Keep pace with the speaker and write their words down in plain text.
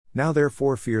Now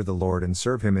therefore fear the Lord and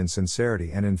serve him in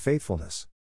sincerity and in faithfulness.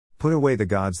 Put away the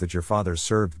gods that your fathers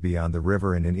served beyond the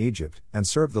river and in Egypt, and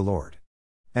serve the Lord.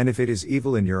 And if it is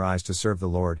evil in your eyes to serve the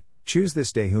Lord, choose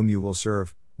this day whom you will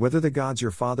serve, whether the gods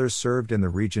your fathers served in the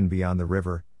region beyond the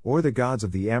river, or the gods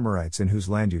of the Amorites in whose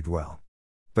land you dwell.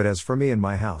 But as for me and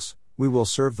my house, we will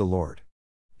serve the Lord.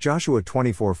 Joshua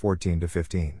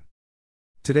 24:14-15.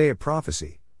 Today a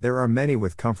prophecy. There are many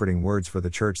with comforting words for the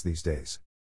church these days.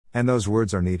 And those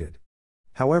words are needed.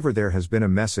 However, there has been a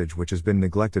message which has been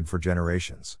neglected for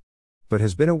generations, but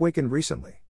has been awakened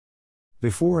recently.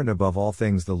 Before and above all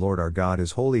things the Lord our God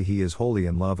is holy. He is holy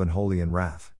in love and holy in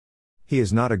wrath. He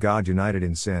is not a God united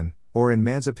in sin, or in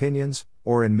man's opinions,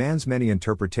 or in man's many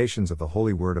interpretations of the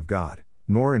holy word of God,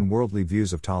 nor in worldly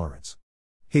views of tolerance.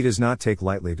 He does not take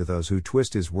lightly to those who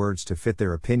twist his words to fit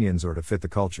their opinions or to fit the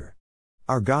culture.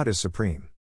 Our God is supreme.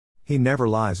 He never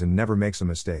lies and never makes a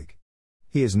mistake.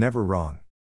 He is never wrong.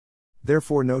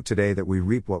 Therefore know today that we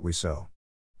reap what we sow.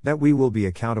 That we will be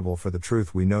accountable for the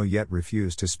truth we know yet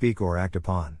refuse to speak or act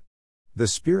upon. The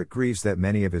Spirit grieves that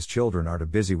many of his children are too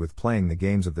busy with playing the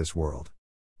games of this world.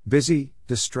 Busy,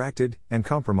 distracted, and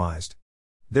compromised.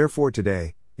 Therefore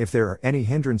today, if there are any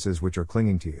hindrances which are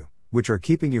clinging to you, which are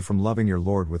keeping you from loving your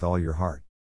Lord with all your heart.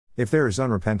 If there is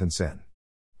unrepentant sin.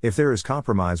 If there is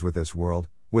compromise with this world,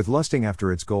 with lusting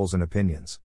after its goals and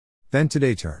opinions. Then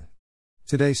today turn.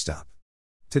 Today stop.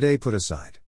 Today put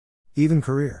aside. Even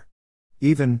career.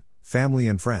 Even family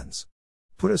and friends.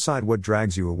 Put aside what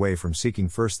drags you away from seeking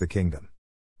first the kingdom.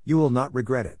 You will not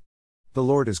regret it. The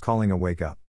Lord is calling a wake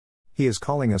up. He is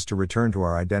calling us to return to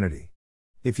our identity.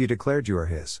 If you declared you are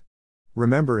his.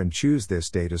 Remember and choose this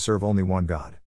day to serve only one God.